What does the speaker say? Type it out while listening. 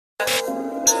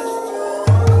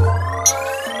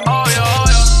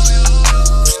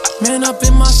Man up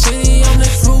in my city on the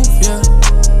roof, yeah.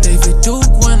 David Duke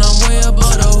when I'm way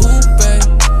above the hoop, babe.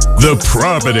 The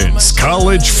Providence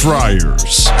College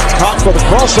Friars. Top for the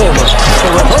crossover. The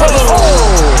reversal.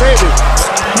 Oh, baby.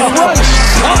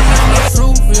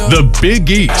 The Big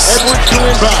East. Edwards to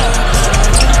inbound.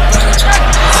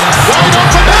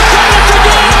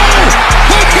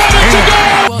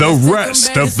 The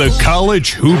rest of the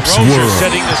college hoops Rozier world.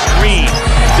 setting the screen.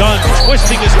 Dunn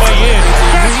twisting his way in.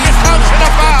 Basket counts and a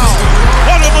foul.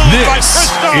 What a move by This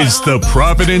Chris Dunn. is the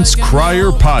Providence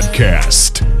Crier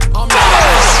Podcast.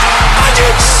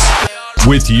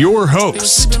 With your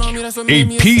host, a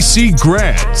PC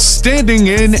grad standing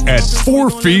in at 4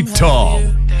 feet tall.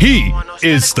 He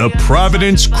is the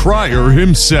Providence Crier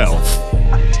himself,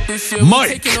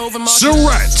 Mike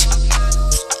Surratt.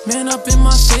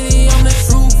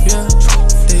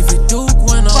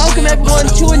 Welcome everyone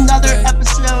to another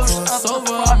episode of the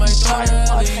Providence Crier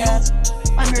Podcast.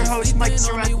 I'm your host, Mike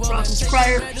Surratt, Providence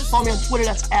Crier. Follow me on Twitter,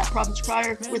 that's at Providence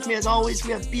Crier. With me as always, we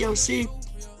have BOC.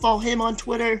 Follow him on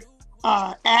Twitter,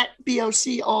 at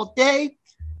BOC all day.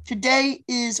 Today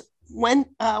is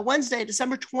Wednesday,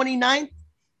 December 29th.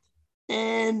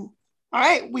 And all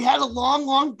right, we had a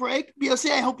long break.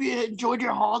 BOC, I hope you enjoyed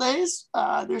your holidays.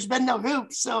 There's been no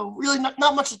hoops, so really not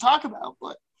much to talk about.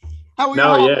 But how were your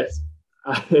holidays?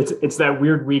 It's that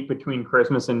weird week between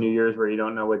Christmas and New Year's where you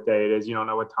don't know what day it is. You don't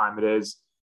know what time it is.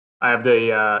 I have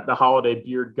the holiday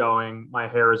beard going. My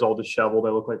hair is all disheveled.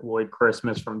 I look like Lloyd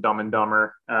Christmas from Dumb and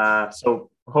Dumber. So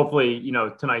hopefully,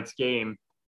 tonight's game,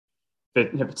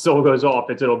 if it still goes off,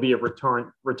 it'll be a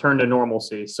return to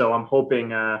normalcy. So I'm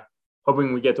hoping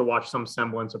we get to watch some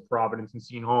semblance of Providence and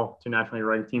Seton Hall, two nationally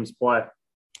ranked teams play.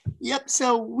 Yep.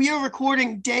 So we are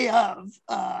recording day of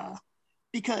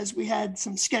because we had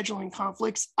some scheduling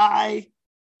conflicts. I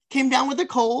came down with a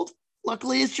cold.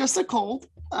 Luckily, it's just a cold.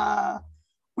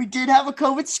 We did have a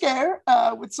COVID scare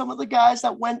with some of the guys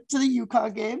that went to the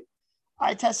UConn game.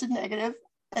 I tested negative,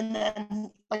 and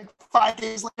then like 5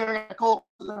 days later, I got a cold.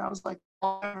 And then I was like,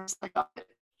 I'm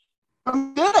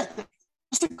good, I think.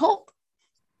 Just a cold.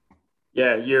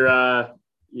 Yeah, you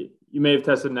may have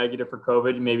tested negative for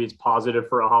COVID. Maybe it's positive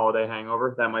for a holiday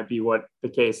hangover. That might be what the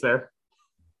case there.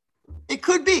 It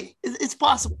could be. It's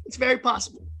possible. It's very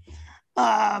possible.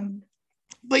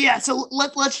 But yeah, so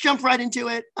let's jump right into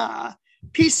it.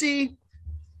 PC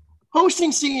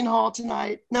hosting Seton Hall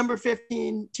tonight. Number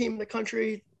 15 team in the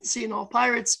country, Seton Hall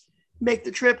Pirates, make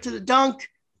the trip to the Dunk.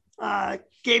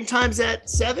 Game time's at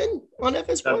 7 on FS1.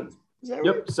 Is that right?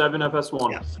 Yep, 7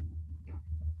 FS1. Yeah.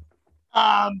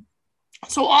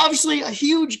 So obviously a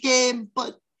huge game,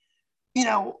 but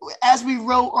as we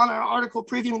wrote on our article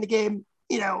previewing the game,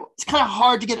 it's kind of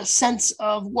hard to get a sense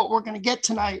of what we're going to get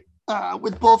tonight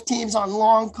with both teams on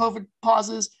long COVID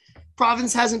pauses.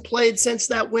 Providence hasn't played since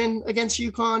that win against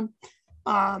UConn.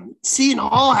 Seton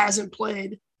Hall hasn't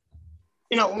played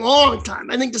in a long time.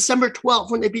 I think December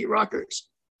 12th when they beat Rutgers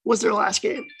was their last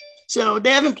game. So they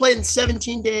haven't played in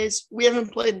 17 days. We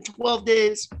haven't played in 12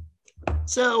 days.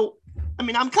 So, I'm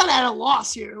kind of at a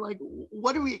loss here. Like,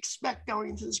 what do we expect going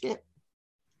into this game?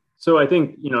 So I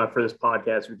think, for this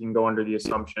podcast, we can go under the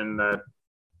assumption that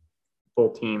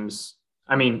both teams,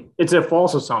 it's a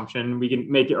false assumption. We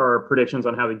can make our predictions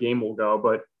on how the game will go,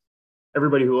 but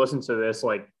everybody who listens to this,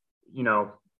 in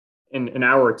an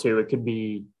hour or two, it could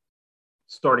be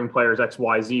starting players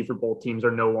XYZ for both teams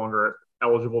are no longer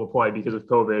eligible to play because of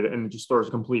COVID, and it just throws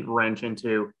a complete wrench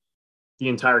into the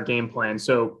entire game plan.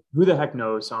 So who the heck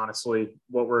knows, honestly,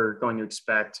 what we're going to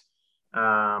expect.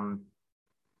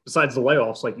 Besides the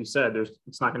layoffs, like you said,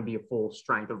 it's not going to be a full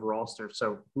strength of roster.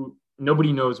 So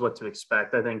nobody knows what to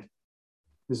expect. I think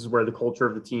this is where the culture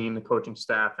of the team, the coaching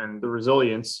staff, and the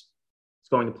resilience is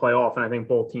going to play off. And I think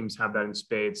both teams have that in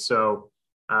spades. So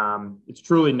it's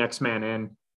truly next man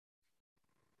in.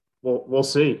 We'll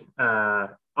see.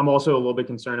 I'm also a little bit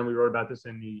concerned, and we wrote about this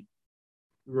in the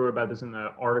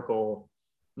article.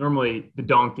 Normally, the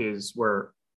Dunk is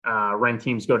where ranked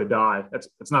teams go to die.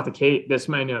 That's not the case. This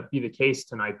may not be the case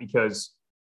tonight because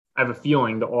I have a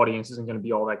feeling the audience isn't going to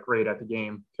be all that great at the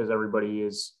game because everybody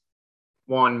is,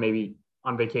 one, maybe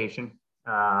on vacation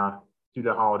due to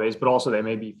the holidays, but also they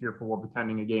may be fearful of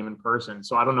attending a game in person.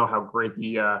 So I don't know how great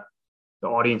the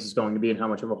audience is going to be and how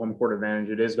much of a home court advantage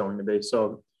it is going to be.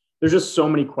 So there's just so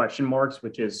many question marks,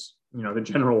 which is, the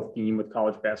general theme with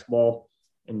college basketball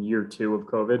in year 2 of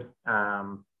COVID.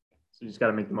 So you just got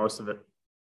to make the most of it.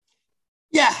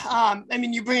 Yeah.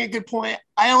 You bring a good point.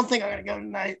 I don't think I'm going to go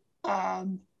tonight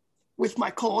with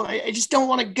my cold. I just don't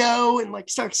want to go and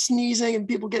start sneezing and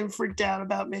people getting freaked out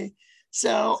about me.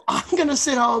 So I'm going to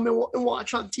sit home and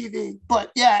watch on TV.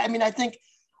 But yeah, I mean, I think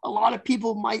a lot of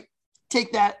people might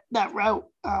take that route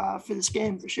for this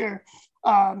game for sure.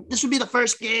 This would be the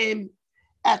first game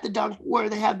at the Dunk where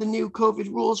they have the new COVID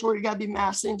rules where you got to be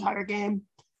masked the entire game.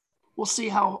 We'll see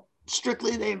how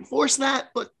strictly they enforce that,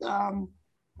 but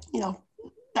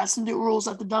that's the new rules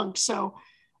at the Dunk. So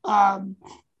I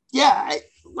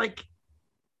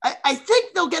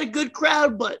think they'll get a good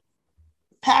crowd, but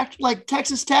packed like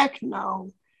Texas Tech,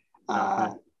 no.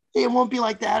 It won't be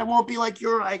like that. It won't be like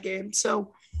your eye game.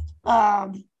 So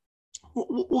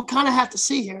we'll kind of have to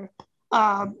see here.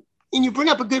 And you bring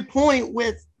up a good point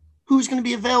with who's going to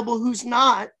be available, who's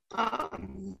not.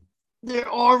 There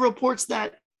are reports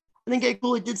that I think Ed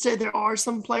Cooley did say there are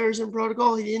some players in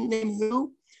protocol. He didn't name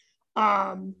who,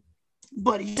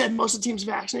 but he said most of the team's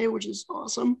vaccinated, which is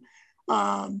awesome.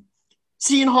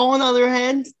 Seton Hall, on the other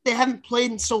hand, they haven't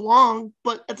played in so long,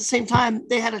 but at the same time,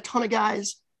 they had a ton of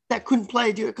guys that couldn't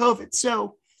play due to COVID.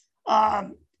 So,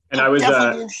 and I was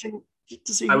definitely interesting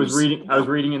to see. I was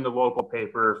reading in the local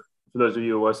paper. For those of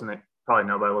you who listen, that probably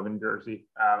know, but I live in Jersey.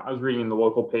 I was reading in the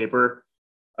local paper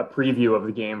a preview of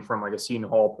the game from like a Seton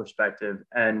Hall perspective,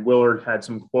 and Willard had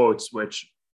some quotes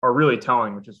which are really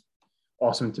telling, which is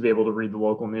awesome to be able to read the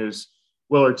local news.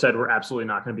 Willard said we're absolutely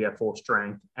not going to be at full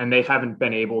strength, and they haven't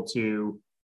been able to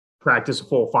practice a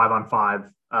full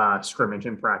 5-on-5 scrimmage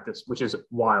in practice, which is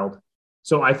wild.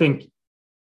 So I think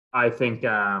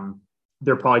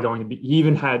they're probably going to be. He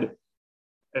even had,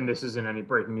 and this isn't any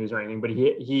breaking news or anything, but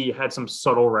he had some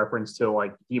subtle reference to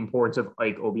like the importance of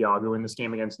Ike Obiagu in this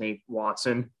game against Nate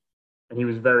Watson, and he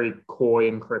was very coy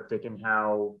and cryptic in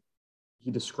how he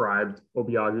described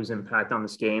Obiagu's impact on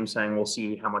this game, saying we'll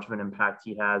see how much of an impact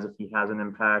he has. If he has an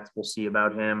impact, we'll see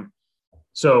about him.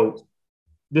 So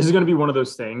this is going to be one of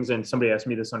those things, and somebody asked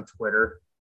me this on Twitter.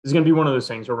 This is going to be one of those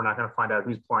things where we're not going to find out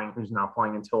who's playing, who's not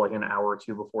playing until like an hour or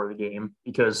two before the game,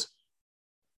 because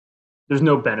there's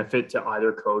no benefit to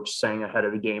either coach saying ahead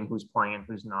of the game who's playing and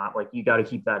who's not. Like, you got to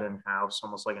keep that in-house,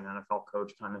 almost like an NFL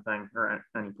coach kind of thing, or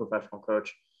any professional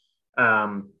coach.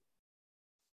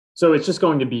 So it's just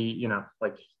going to be,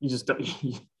 like, you just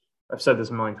I've said this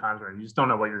a million times already. You just don't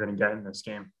know what you're going to get in this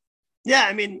game. Yeah,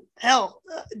 I mean, hell,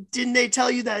 didn't they tell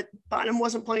you that Bynum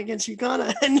wasn't playing against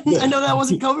UConn? And I know that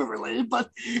wasn't COVID related, but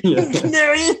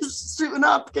there he is suiting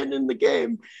up, getting in the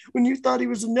game when you thought he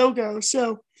was a no-go.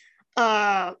 So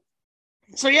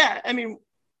yeah, I mean,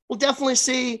 we'll definitely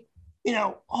see,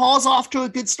 Hall's off to a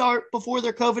good start before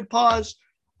their COVID pause.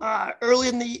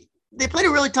 They played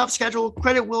a really tough schedule.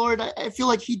 Credit Willard. I feel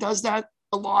like he does that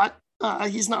a lot.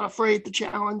 He's not afraid to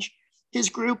challenge his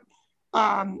group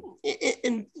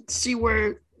and see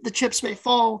where the chips may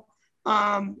fall.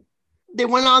 They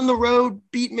went on the road,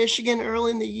 beat Michigan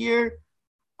early in the year.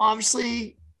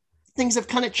 Obviously, things have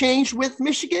kind of changed with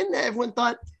Michigan. Everyone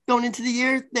thought going into the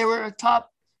year they were a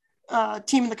top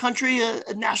team in the country,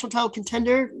 a national title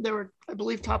contender. They were, I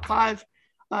believe, top 5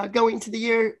 going into the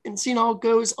year. And Seton Hall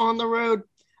goes on the road.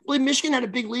 I believe Michigan had a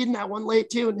big lead in that one late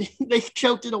too, and they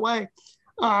choked it away.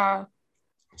 So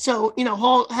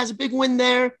Hall has a big win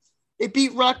there. They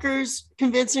beat Rutgers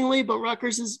convincingly, but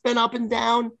Rutgers has been up and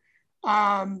down.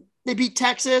 They beat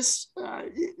Texas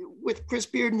with Chris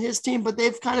Beard and his team, but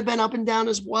they've kind of been up and down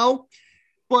as well.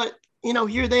 But,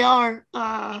 here they are.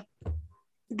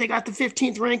 They got the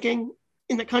 15th ranking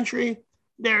in the country.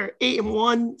 They're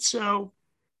 8-1. So,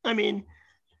 I mean,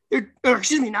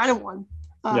 9-1.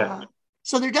 Yeah.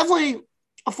 So they're definitely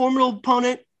a formidable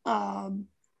opponent.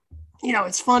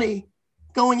 It's funny.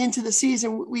 Going into the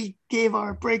season, we gave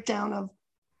our breakdown of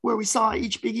where we saw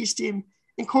each Big East team,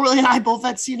 and Corley and I both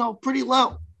had Seton Hall pretty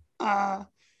low. And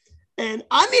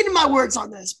I'm eating my words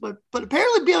on this, but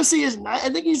apparently BOC isn't. I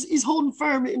think he's holding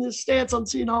firm in his stance on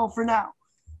Seton Hall for now.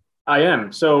 I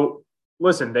am. So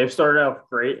listen, they've started out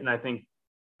great, and I think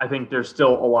there's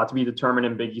still a lot to be determined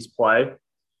in Big East play.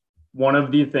 One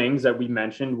of the things that we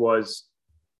mentioned was,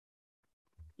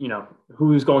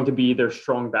 who's going to be their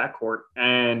strong backcourt.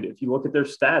 And if you look at their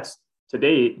stats to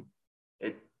date,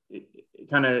 it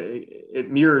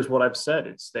mirrors what I've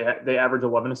said. They average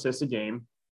 11 assists a game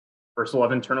versus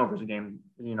 11 turnovers a game.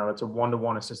 That's a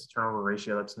 1-to-1 assist to turnover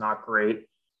ratio. That's not great.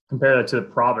 Compare that to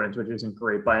Providence, which isn't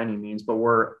great by any means, but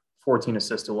we're 14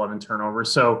 assists to 11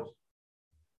 turnovers. So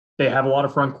they have a lot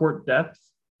of front court depth.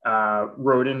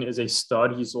 Roden is a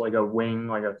stud. He's like a wing,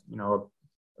 like a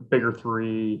bigger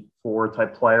 3-4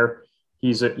 type player.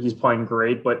 He's playing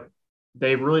great, but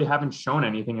they really haven't shown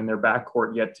anything in their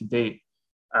backcourt yet to date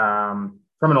from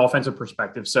an offensive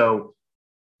perspective. So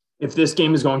if this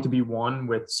game is going to be won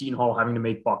with Seton Hall having to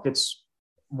make buckets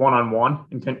one-on-one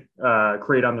and can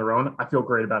create on their own, I feel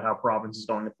great about how Providence is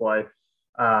going to play.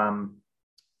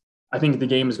 I think the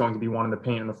game is going to be won in the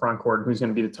paint in the front court, and who's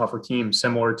going to be the tougher team,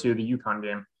 similar to the UConn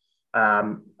game.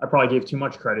 I probably gave too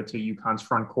much credit to UConn's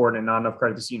front court and not enough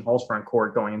credit to Seton Hall's front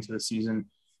court going into the season.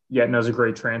 Yetna's a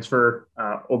great transfer.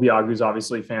 Obiagu's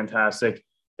obviously fantastic.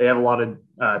 They have a lot of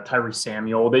Tyrese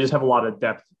Samuel. They just have a lot of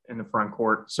depth in the front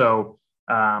court. So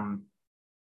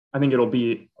I think it'll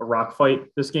be a rock fight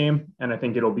this game, and I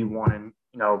think it'll be won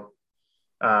in,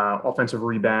 offensive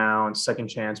rebounds, second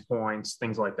chance points,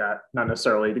 things like that. Not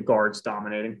necessarily the guards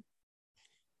dominating.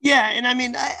 Yeah, and I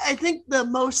mean, I think the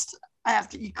most I have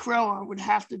to eat crow on would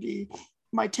have to be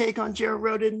my take on Jared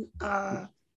Rhoden. I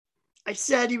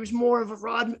said he was more of a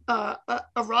Robin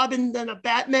than a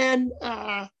Batman.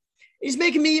 He's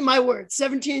making me eat my words.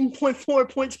 17.4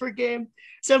 points per game,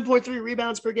 7.3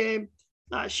 rebounds per game,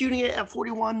 shooting it at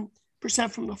 41%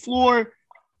 from the floor.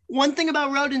 One thing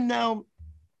about Rhoden, though,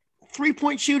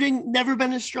 3-point shooting, never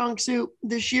been his strong suit.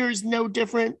 This year is no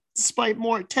different, despite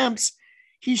more attempts.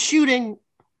 He's shooting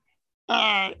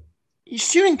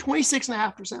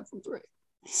 26.5% from three.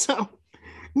 So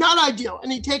not ideal.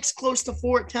 And he takes close to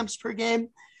 4 attempts per game.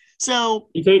 So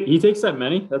he takes that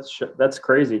many? That's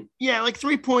crazy. Yeah, like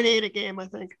 3.8 a game, I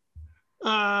think.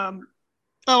 I'm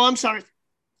sorry.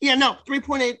 Yeah, no,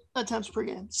 3.8 attempts per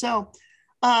game. So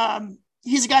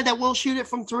he's a guy that will shoot it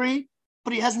from three,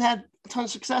 but he hasn't had a ton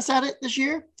of success at it this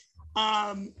year.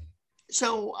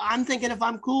 So I'm thinking if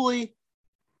I'm Cooley,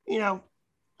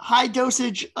 high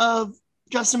dosage of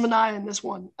Justin Minaya in this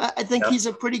one. I think he's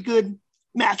a pretty good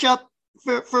matchup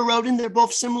for Rhoden. They're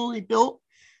both similarly built.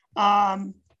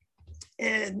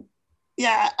 And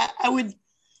yeah, I would,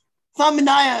 if I'm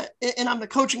Minaya and I'm the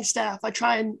coaching staff, I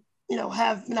try and,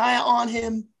 have Minaya on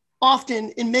him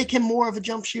often and make him more of a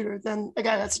jump shooter than a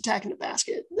guy that's attacking the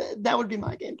basket. That would be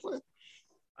my game plan.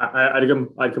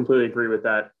 I'd completely agree with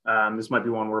that. This might be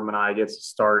one where Minaya gets to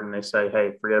start and they say,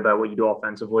 hey, forget about what you do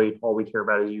offensively. All we care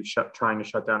about is you trying to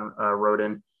shut down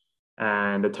Rhoden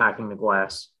and attacking the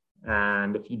glass.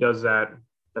 And if he does that,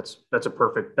 that's a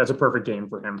perfect game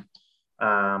for him.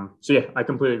 So yeah, I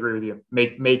completely agree with you.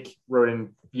 Make Rhoden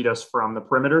beat us from the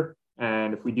perimeter.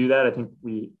 And if we do that, I think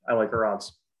I like our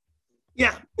odds.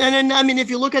 Yeah. And then,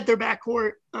 if you look at their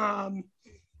backcourt,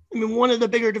 one of the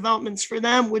bigger developments for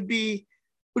them would be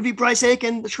Bryce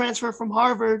Aiken, the transfer from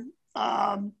Harvard,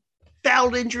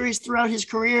 battled injuries throughout his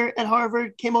career at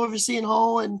Harvard, came over to Seton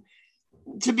Hall. And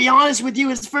to be honest with you,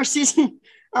 his first season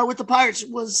with the Pirates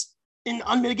was an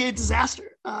unmitigated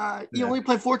disaster. He only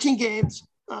played 14 games.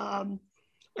 I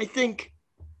think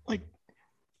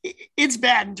it's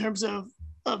bad in terms of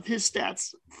his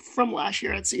stats from last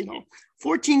year at Seton Hall.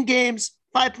 14 games,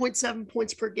 5.7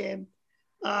 points per game.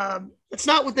 It's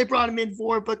not what they brought him in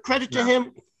for, but credit to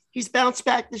him. He's bounced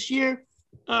back this year.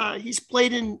 He's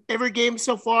played in every game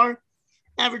so far,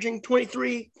 averaging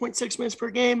 23.6 minutes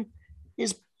per game.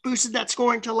 He's boosted that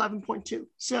scoring to 11.2.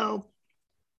 So,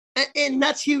 and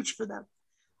that's huge for them.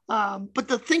 But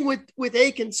the thing with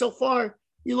Aiken so far,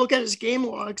 you look at his game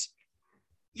logs,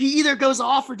 he either goes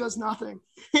off or does nothing.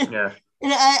 Yeah.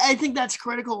 And I think that's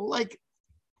critical. Like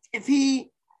if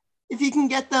he can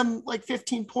get them like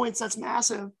 15 points, that's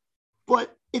massive.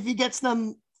 But if he gets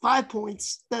them 5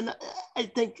 points, then I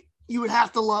think you would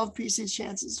have to love PC's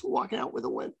chances walking out with a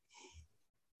win.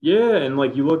 Yeah, and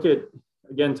you look at,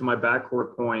 again, to my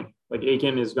backcourt point,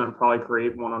 Aiken is going to probably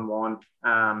create one-on-one.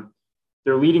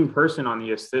 Their leading person on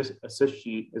the assist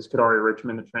sheet is Kadari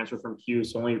Richmond, the transfer from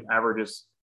Hughes, only averages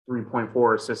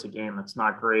 3.4 assists a game. That's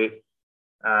not great.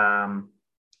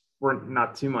 We're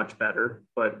not too much better,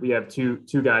 but we have two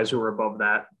guys who are above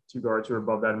that, 2 guards who are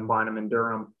above that in Bynum and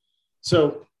Durham.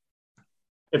 So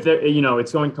if they,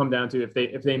 it's going to come down to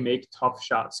if they make tough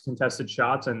shots, contested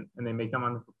shots, and they make them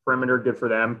on the perimeter, good for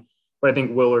them. But I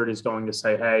think Willard is going to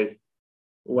say, hey,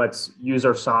 let's use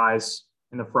our size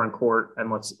in the front court and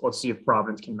let's see if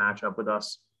Providence can match up with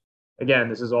us. Again,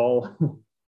 this is all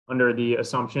under the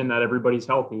assumption that everybody's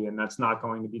healthy, and that's not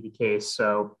going to be the case.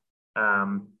 So,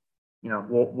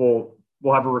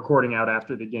 we'll have a recording out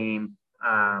after the game,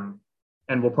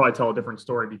 and we'll probably tell a different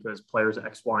story because players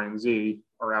X, Y, and Z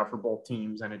are out for both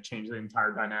teams, and it changed the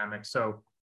entire dynamic. So,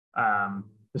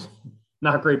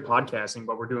 not great podcasting,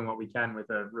 but we're doing what we can with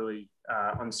a really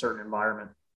uncertain environment.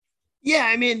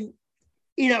 Yeah,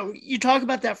 you talk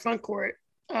about that front court.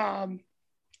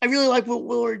 I really like what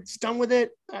Willard's done with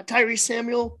it. Tyrese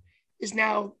Samuel is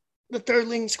now the third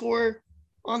leading scorer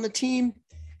on the team.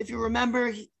 If you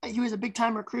remember, he was a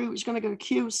big-time recruit. He was going to go to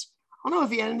Cuse. I don't know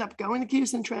if he ended up going to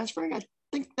Cuse and transferring. I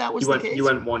think that was the case. He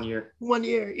went 1 year. 1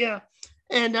 year, yeah.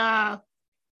 And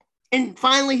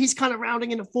finally, he's kind of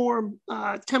rounding into form.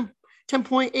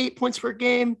 10.8 points per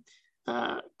game,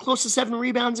 close to 7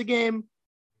 rebounds a game,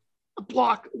 a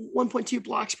block, 1.2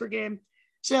 blocks per game.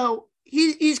 So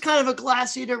he's kind of a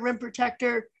glass eater, rim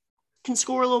protector, can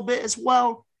score a little bit as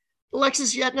well.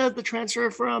 Alexis Yetna, the transfer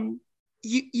from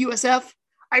USF,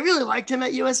 I really liked him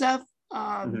at USF.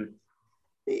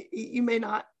 You may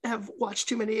not have watched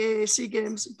too many AAC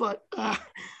games, but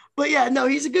yeah, no,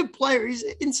 he's a good player. He's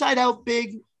inside out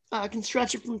big, can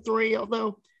stretch it from 3,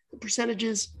 although the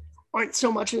percentages aren't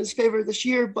so much in his favor this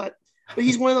year, but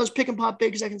he's one of those pick and pop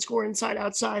bigs that can score inside,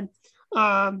 outside.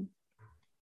 And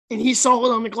he's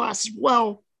solid on the glass as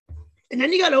well. And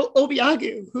then you got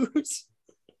Obiagu, who's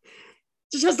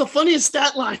just has the funniest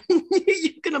stat line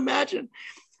you can imagine.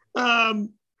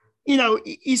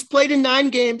 He's played in 9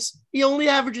 games. He only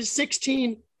averages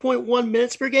 16.1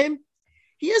 minutes per game.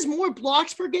 He has more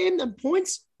blocks per game than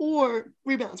points or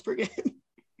rebounds per game.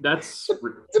 That's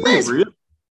amazing.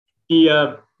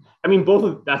 Real. Both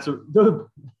of that's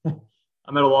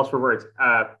I'm at a loss for words.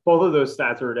 Both of those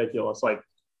stats are ridiculous. Like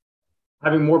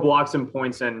having more blocks and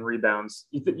points and rebounds.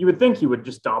 You would think he would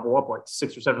just gobble up like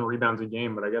 6 or 7 rebounds a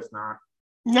game, but I guess not.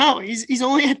 No, he's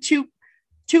only at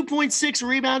 2.6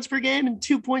 rebounds per game and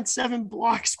 2.7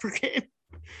 blocks per game.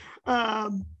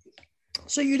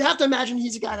 So you'd have to imagine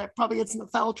he's a guy that probably gets into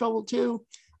foul trouble too.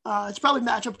 It's probably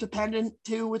matchup dependent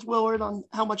too with Willard on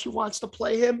how much he wants to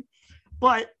play him.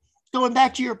 But going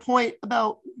back to your point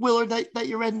about Willard that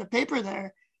you read in the paper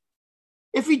there,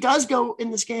 if he does go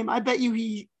in this game, I bet you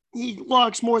he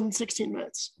logs more than 16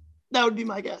 minutes. That would be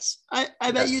my guess.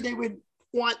 I bet you they would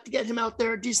want to get him out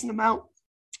there a decent amount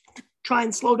to try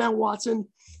and slow down Watson,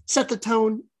 set the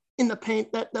tone in the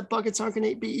paint that buckets aren't going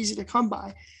to be easy to come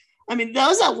by. I mean, that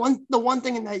was the one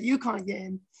thing in that UConn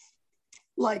game.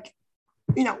 Like,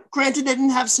 granted they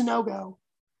didn't have Sonogo,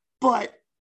 but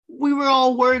we were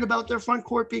all worried about their front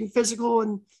court being physical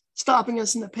and stopping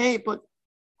us in the paint. But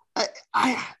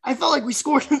I felt like we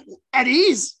scored at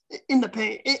ease in the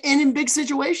paint and in big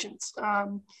situations.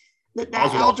 That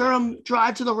Al Durham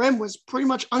drive to the rim was pretty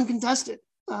much uncontested.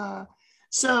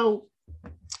 So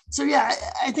yeah,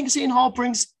 I think Seton Hall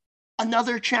brings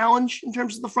another challenge in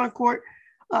terms of the front court.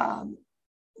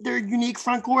 Their unique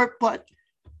front court, but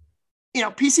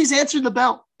PC's answered the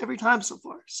bell every time so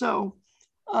far. So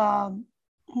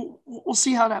we'll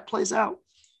see how that plays out.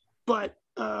 But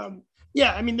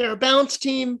yeah, I mean, they're a balanced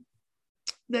team.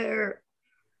 They're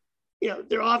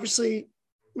obviously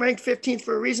ranked 15th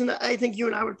for a reason. I think you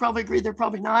and I would probably agree they're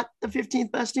probably not the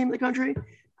 15th best team in the country.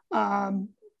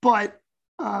 But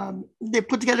they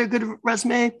put together a good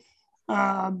resume.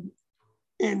 And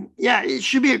yeah, it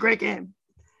should be a great game.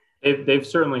 They've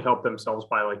certainly helped themselves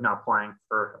by like not playing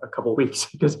for a couple of weeks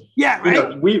because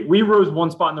we rose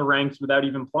one spot in the ranks without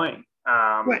even playing.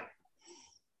 Right.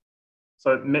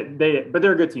 So but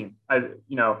they're a good team. I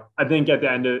think at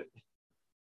the end of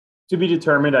to be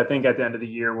determined. I think at the end of the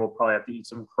year we'll probably have to eat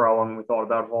some crow when we thought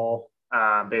about Hall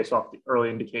based off the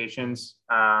early indications.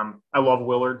 I love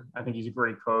Willard. I think he's a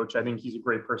great coach. I think he's a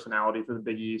great personality for the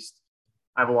Big East.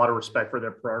 I have a lot of respect for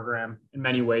their program. In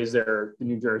many ways, they're the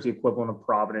New Jersey equivalent of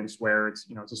Providence, where it's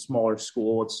a smaller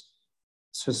school. It's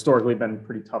historically been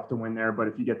pretty tough to win there, but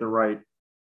if you get the right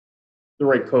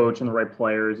coach and the right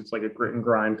players, it's like a grit and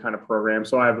grind kind of program.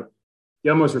 So I have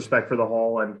the utmost respect for the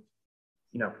Hall, and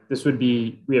this would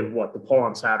be we have the Paul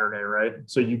on Saturday, right?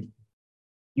 So you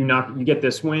get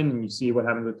this win and you see what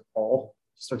happens with the Paul,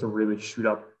 start to really shoot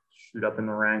up in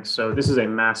the ranks. So this is a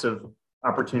massive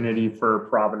opportunity for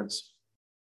Providence.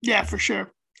 Yeah, for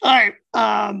sure. All right.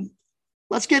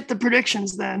 Let's get the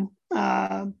predictions then.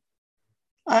 I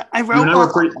wrote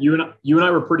you and I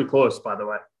were pretty close, by the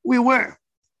way. We were.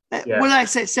 Yeah. What did I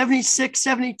say? 76,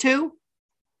 72?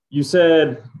 You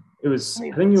said it was,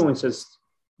 I think you only says,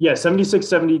 76,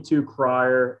 72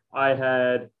 Crier. I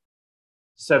had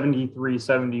 73,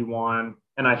 71,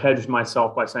 and I hedged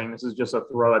myself by saying this is just a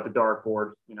throw at the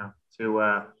dartboard,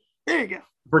 to there you go.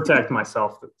 protect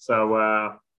myself.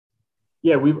 So,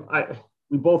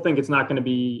 we both think it's not going to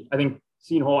be. I think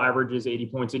Seton Hall averages 80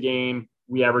 points a game.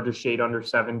 We average a shade under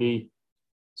 70.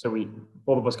 So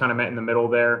both of us kind of met in the middle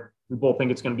there. We both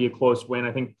think it's going to be a close win.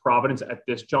 I think Providence at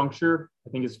this juncture,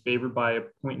 is favored by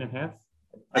 1.5.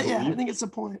 I think it's a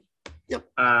point. Yep.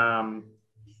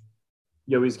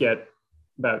 You always get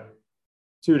about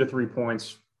 2 to 3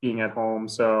 points being at home,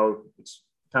 so it's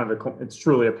it's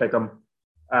truly a pick 'em.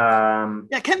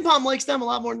 Ken Palm likes them a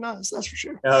lot more than us. That's for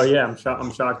sure. Oh yeah,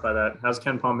 I'm shocked by that. How's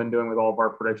Ken Palm been doing with all of our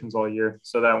predictions all year?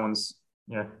 So that one's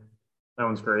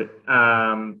great.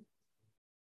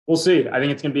 We'll see. I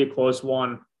think it's going to be a close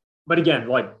one, but again,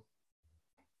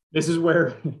 this is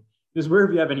where this is where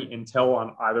if you have any intel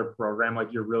on either program,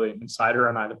 like you're really an insider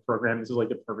on either program, this is like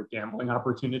the perfect gambling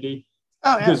opportunity.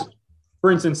 Oh, yeah. Because,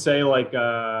 for instance, say like,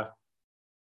 I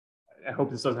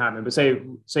hope this doesn't happen, but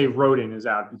say Rodin is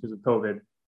out because of COVID,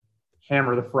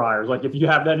 hammer the Friars. Like if you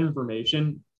have that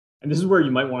information, and this is where you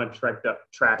might want to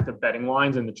track the betting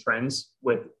lines and the trends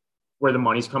with where the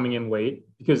money's coming in late,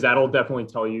 because that'll definitely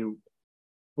tell you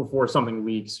before something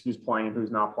leaks who's playing and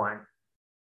who's not playing.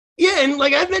 Yeah, and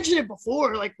like I've mentioned it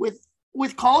before, like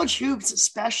with college hoops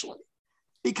especially,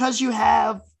 because you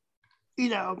have,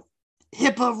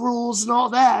 HIPAA rules and all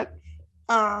that,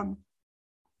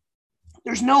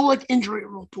 there's no like injury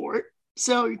report.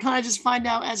 So you kind of just find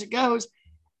out as it goes.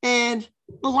 And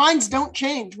the lines don't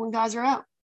change when guys are out.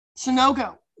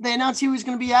 Sunoco, they announced he was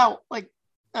going to be out like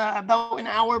about an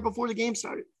hour before the game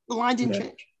started. The line didn't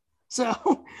change.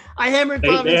 So I hammered.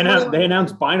 They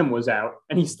announced Bynum was out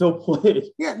and he still played.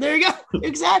 Yeah, there you go.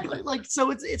 Exactly. Like,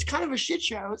 so it's kind of a shit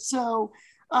show. So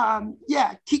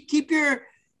keep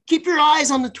your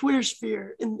eyes on the Twitter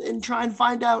sphere and try and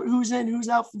find out who's in, who's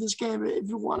out for this game if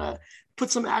you want to put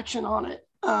some action on it.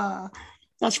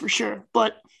 That's for sure.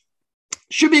 But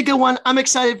should be a good one. I'm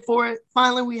excited for it.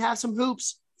 Finally, we have some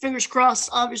hoops. Fingers crossed,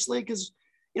 obviously, because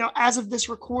as of this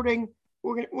recording,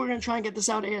 we're gonna try and get this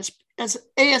out as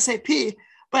ASAP.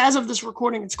 But as of this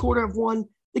recording, it's 1:15.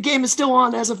 The game is still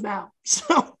on as of now,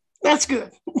 so that's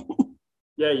good.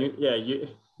 It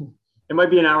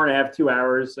might be an hour and a half, 2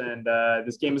 hours, and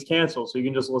this game is canceled, so you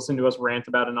can just listen to us rant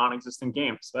about a non-existent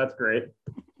game. So that's great.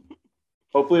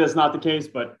 Hopefully that's not the case,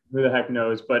 but who the heck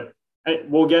knows? But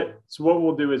what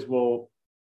we'll do is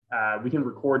we can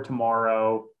record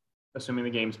tomorrow, assuming the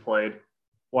game's played.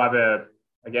 We'll have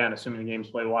assuming the game's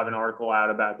played, we'll have an article out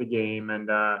about the game, and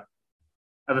I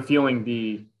have a feeling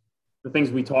the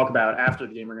things we talk about after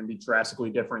the game are going to be drastically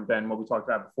different than what we talked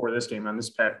about before this game on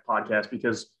this podcast,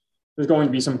 because there's going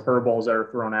to be some curveballs that are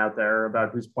thrown out there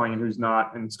about who's playing and who's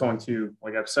not, and it's going to,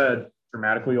 like I've said,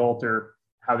 dramatically alter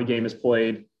how the game is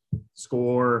played,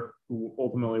 score, who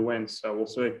ultimately wins. So we'll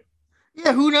see.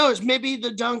 Yeah, who knows? Maybe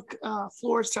the dunk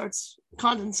floor starts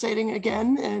condensating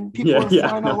again and people are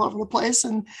flying all over the place,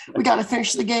 and we got to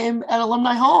finish the game at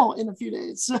Alumni Hall in a few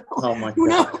days. So who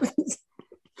knows?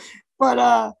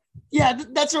 But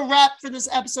that's a wrap for this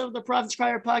episode of the Providence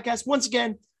Crier podcast. Once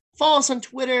again, follow us on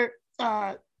Twitter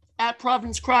at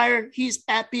Providence Crier. He's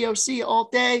at BOC all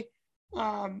day.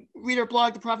 Read our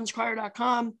blog,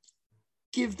 theprovidencecrier.com.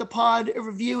 Give the pod a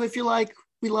review if you like.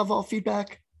 We love all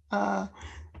feedback.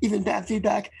 Even bad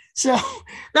feedback. So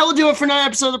that will do it for another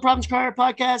episode of the Providence Crier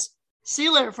podcast. See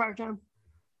you later, Fire Time.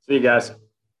 See you guys.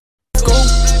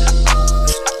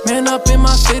 Man up in my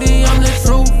city, I'm the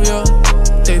truth, yeah.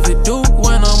 David Duke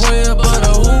when I'm way above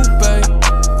the hoop, babe.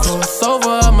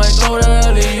 Crossover, I might go to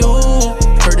LEU.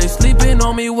 Heard they sleeping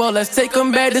on me, well, let's take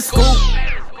them back to school.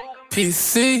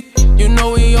 PC, we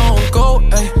on go,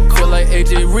 ayy. Feel like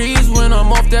AJ Reeves when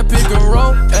I'm off that pick and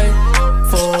roll, ayy.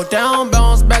 Fall down,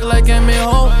 bounce back like Emmett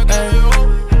Hope,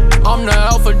 ayy. I'm the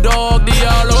alpha dog,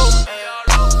 Diallo.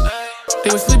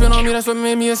 They was sleeping on me, that's what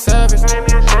made me a savage.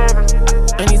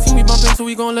 And he see me bumping, so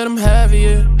we gon' let him have it,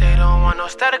 yeah. They don't want no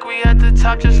static, we at the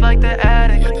top just like the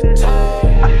attic.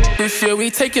 This year we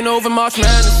taking over March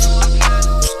Madness.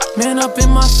 Man up in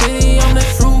my city, I'm the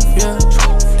truth, yeah.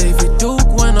 David Duke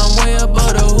when I'm way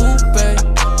above the hoop, babe.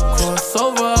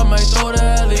 Crossover, I might throw the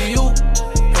LEU.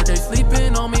 Heard they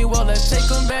sleeping on me, well, let's take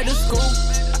them back to school.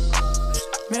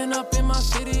 Man up in my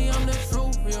city.